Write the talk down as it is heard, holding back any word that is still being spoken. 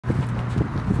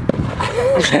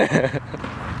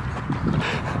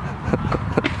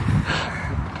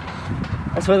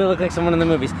That's why they look like someone in the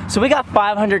movies. So we got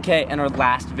 500K in our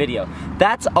last video.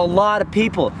 That's a lot of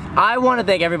people. I want to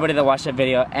thank everybody that watched that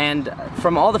video, and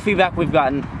from all the feedback we've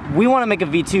gotten, we want to make a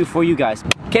V2 for you guys.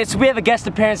 Okay, so we have a guest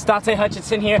appearance, Dante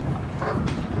Hutchinson here.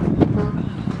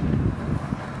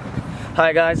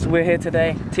 Hi guys, we're here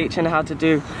today teaching how to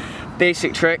do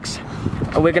basic tricks.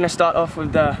 We're gonna start off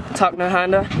with the tuck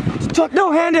no-hander. Tuck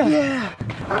no-hander! Yeah!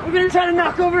 We're gonna try to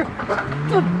knock over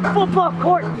the football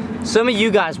court. Some of you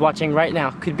guys watching right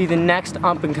now could be the next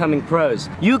up-and-coming pros.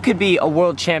 You could be a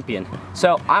world champion.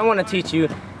 So I want to teach you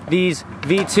these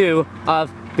V2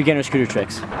 of beginner scooter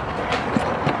tricks.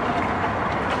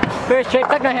 First trick,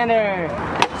 tuck no-hander.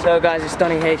 So guys, it's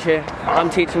Stunning H here. I'm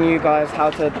teaching you guys how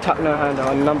to tuck no-hander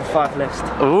on number 5 list.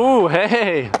 Ooh,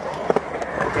 hey!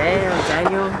 Damn,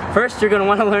 Daniel. First, you're going to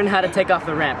want to learn how to take off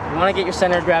the ramp. You want to get your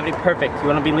center of gravity perfect. You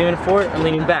want to be leaning forward and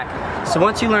leaning back. So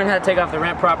once you learn how to take off the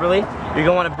ramp properly, you're going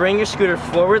to want to bring your scooter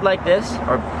forward like this,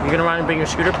 or you're going to want to bring your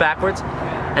scooter backwards,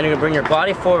 and you're going to bring your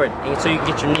body forward, and so you can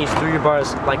get your knees through your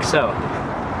bars like so.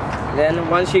 Then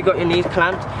once you've got your knees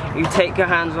clamped, you take your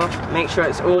hands off, make sure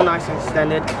it's all nice and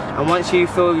extended, and once you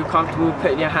feel you're comfortable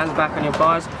putting your hands back on your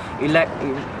bars, you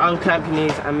unclamp your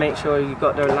knees and make sure you've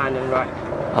got the landing right.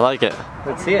 I like it.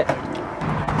 Let's see it. Wait,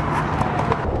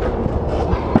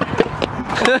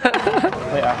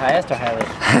 our highest or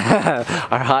highest?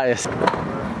 Our highest.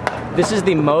 This is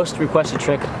the most requested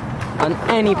trick on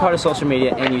any part of social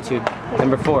media and YouTube.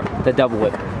 Number 4, the double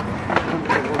whip.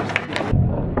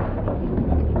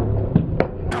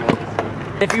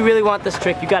 If you really want this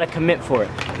trick, you gotta commit for it.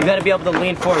 You gotta be able to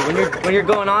lean forward. When you're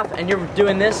going off and you're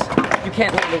doing this, you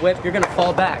can't land the whip, you're gonna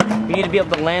fall back. You need to be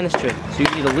able to land this trick. So you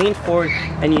need to lean forward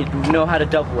and you know how to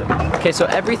double whip. Okay, so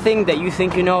everything that you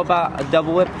think you know about a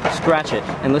double whip, scratch it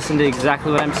and listen to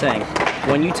exactly what I'm saying.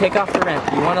 When you take off the ramp,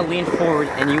 you wanna lean forward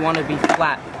and you wanna be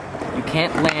flat. You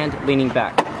can't land leaning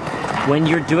back. When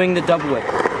you're doing the double whip,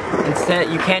 instead,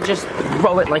 you can't just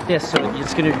roll it like this, so you're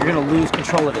gonna lose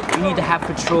control of it. You need to have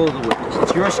control of the whip.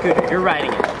 It's your scooter, you're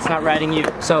riding it, it's not riding you.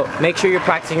 So make sure you're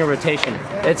practicing your rotation.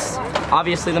 It's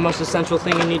obviously the most essential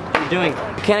thing you're doing.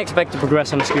 You can't expect to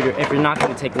progress on a scooter if you're not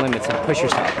gonna take limits and push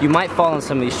yourself. You might fall on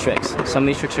some of these tricks. Some of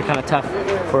these tricks are kind of tough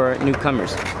for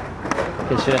newcomers.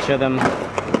 Okay, should I show them?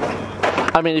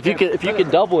 I mean, if you could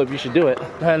double it, you should do it.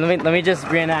 Let me just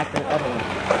reenact the other one.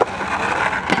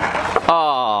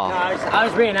 Oh. No, I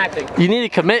was reenacting. You need to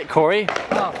commit, Corey.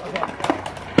 Oh, okay.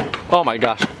 Oh my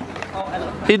gosh. Oh,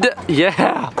 He did.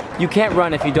 Yeah. you can't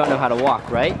run if you don't know how to walk,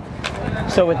 right?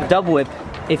 So with the double whip,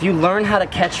 if you learn how to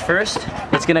catch first,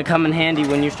 it's gonna come in handy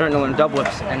when you're starting to learn double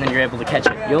whips, and then you're able to catch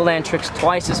it. You'll land tricks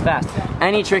twice as fast.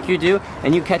 Any trick you do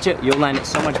and you catch it, you'll land it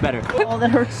so much better. Oh,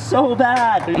 that hurts so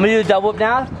bad. I'm gonna do the double whip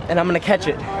now, and I'm gonna catch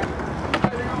it.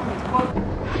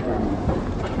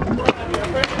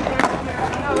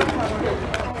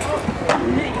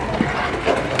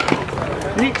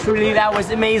 Literally, that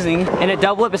was amazing. In a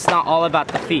double whip, it's not all about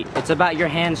the feet. It's about your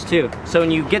hands too. So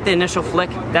when you get the initial flick,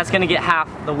 that's gonna get half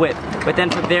the whip. But then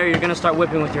from there, you're gonna start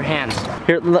whipping with your hands.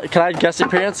 Here, can I guess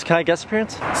appearance? Can I guess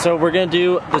appearance? So we're gonna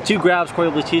do the 2 grabs Corey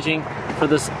will be teaching for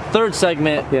this 3rd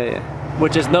segment. Yeah.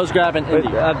 Which is nose grab and Indy.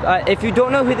 If you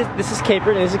don't know who this is,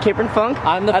 Capron. This is Capron Funk.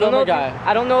 I'm the filmer guy.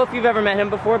 I don't know if you've ever met him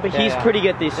before, but he's pretty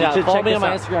good at these. So Yeah, follow check me this on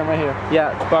my out. Instagram right here.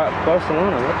 Yeah,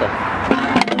 Barcelona. What the?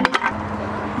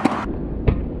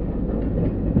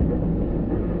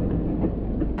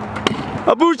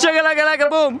 A boom, chugga like a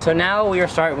boom. So now we are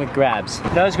starting with grabs.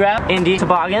 Nose grab, Indy,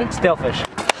 toboggan, stillfish.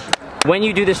 When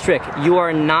you do this trick, you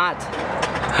are not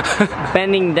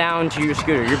bending down to your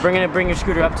scooter. You're gonna bring your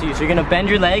scooter up to you. So you're gonna bend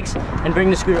your legs and bring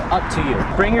the scooter up to you.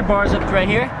 Bring your bars up to right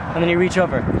here, and then you reach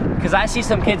over. Because I see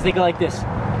some kids, they go like this.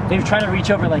 They try to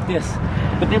reach over like this.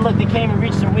 But they can't even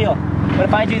reach their wheel. But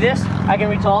if I do this, I can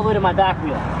reach all the way to my back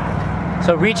wheel.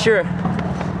 So reach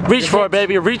for it,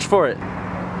 baby, reach for it.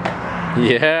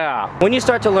 Yeah. When you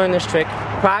start to learn this trick,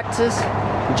 practice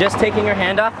just taking your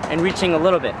hand off and reaching a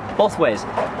little bit, both ways.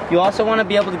 You also want to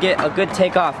be able to get a good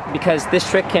takeoff because this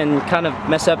trick can kind of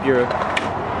mess up your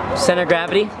center of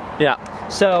gravity. Yeah.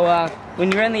 So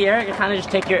when you're in the air, you kind of just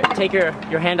take your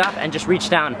hand off and just reach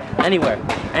down anywhere.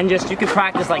 And you can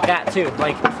practice like that too.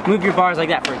 Like move your bars like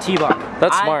that for a T-bar.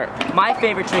 That's smart. My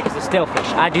favorite trick is the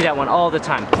stillfish. I do that one all the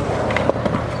time.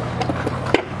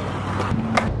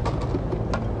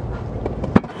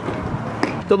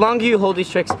 The longer you hold these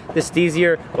tricks, the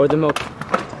easier, or the more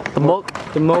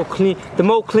clean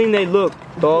they look,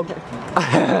 dog.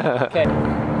 Thanks, Okay. man.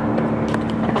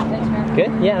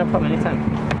 Good? Yeah, no problem, anytime.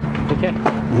 Okay.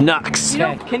 Nux.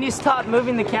 Can you stop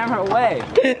moving the camera away?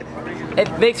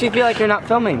 It makes me feel like you're not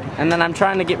filming, and then I'm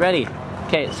trying to get ready.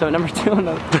 Okay, so number two on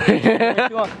the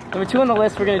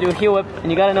list, we're gonna do a heel whip,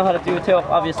 and you gotta know how to do it too,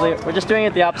 obviously. We're just doing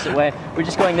it the opposite way. We're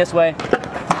just going this way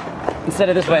instead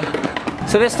of this way.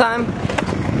 So this time,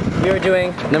 we are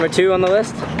doing number 2 on the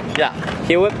list. Yeah.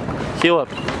 Heel whip. Heel whip.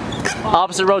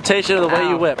 Opposite rotation of the way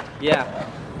you whip. Yeah.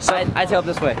 So I tail up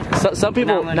this way. So, some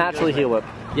people naturally heel whip.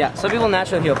 Yeah, some people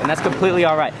naturally heel whip, and that's completely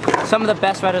alright. Some of the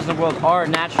best riders in the world are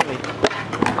naturally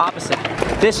opposite.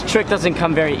 This trick doesn't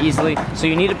come very easily, so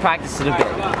you need to practice it a bit.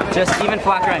 Just even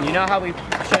flat ground. You know how we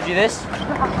showed you this?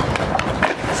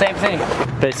 Same thing.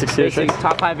 Basic scooter tricks.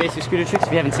 Top 5 basic scooter tricks.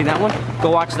 If you haven't seen that one, go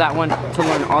watch that one to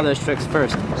learn all those tricks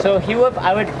first. So heel whip,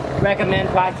 I would recommend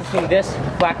practicing this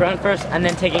flat ground first and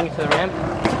then taking it to the ramp.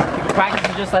 You can practice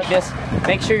it just like this.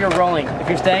 Make sure you're rolling. If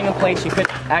you're staying in place, you could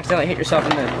accidentally hit yourself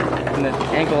in the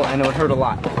ankle and it would hurt a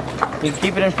lot. You can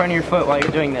keep it in front of your foot while you're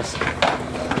doing this.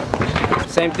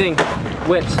 Same thing,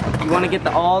 whips. You want to get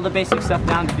all the basic stuff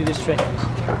down to do this trick.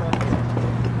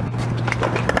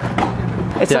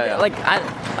 It's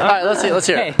Alright, let's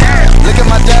hear it. Look at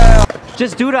my dad.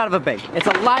 Just do it out of a bank. It's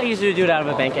a lot easier to do it out of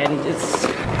a bank, and it's...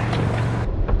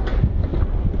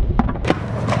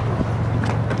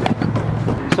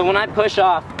 So when I push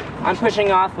off, I'm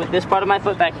pushing off with this part of my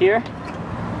foot back here,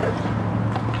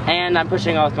 and I'm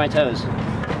pushing off with my toes.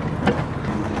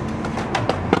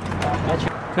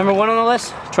 Number 1 on the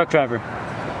list, truck driver.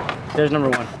 There's number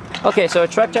 1. Okay, so a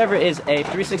truck driver is a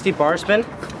 360 bar spin.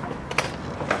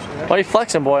 Why are you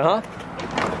flexing, boy, huh?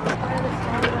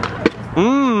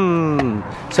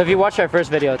 So if you watched our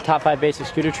first video, top 5 basic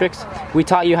scooter tricks, we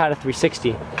taught you how to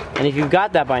 360. And if you've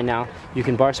got that by now, you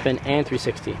can bar spin and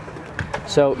 360.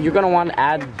 So you're gonna want to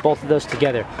add both of those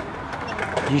together.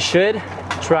 You should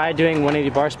try doing 180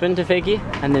 bar spin to fakie,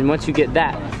 and then once you get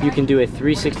that, you can do a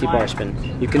 360 bar spin.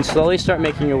 You can slowly start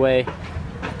making your way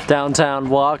downtown,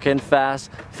 walking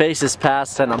fast, faces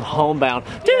past, and I'm homebound.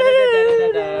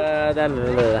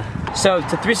 So to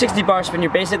 360 bar spin,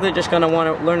 you're basically just gonna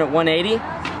want to learn at 180,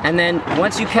 and then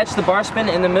once you catch the bar spin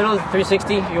in the middle of the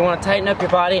 360, you want to tighten up your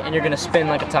body and you're gonna spin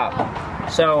like a top.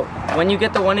 So when you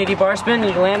get the 180 bar spin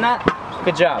and you land that,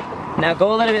 good job. Now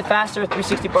go a little bit faster with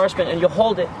 360 bar spin and you'll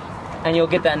hold it and you'll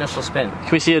get that initial spin.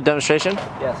 Can we see a demonstration?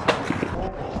 Yes.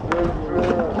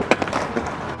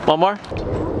 One more.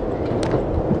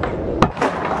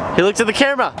 He looked at the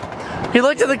camera. He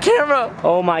looked at the camera.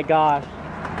 Oh my gosh.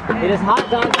 It is hot,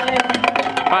 Dante.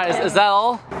 Alright, is that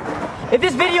all? If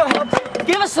this video helps,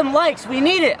 give us some likes. We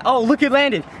need it. Oh, look, it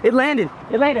landed. It landed.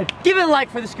 It landed. Give it a like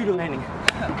for the scooter landing.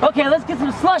 Okay, let's get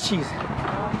some slushies.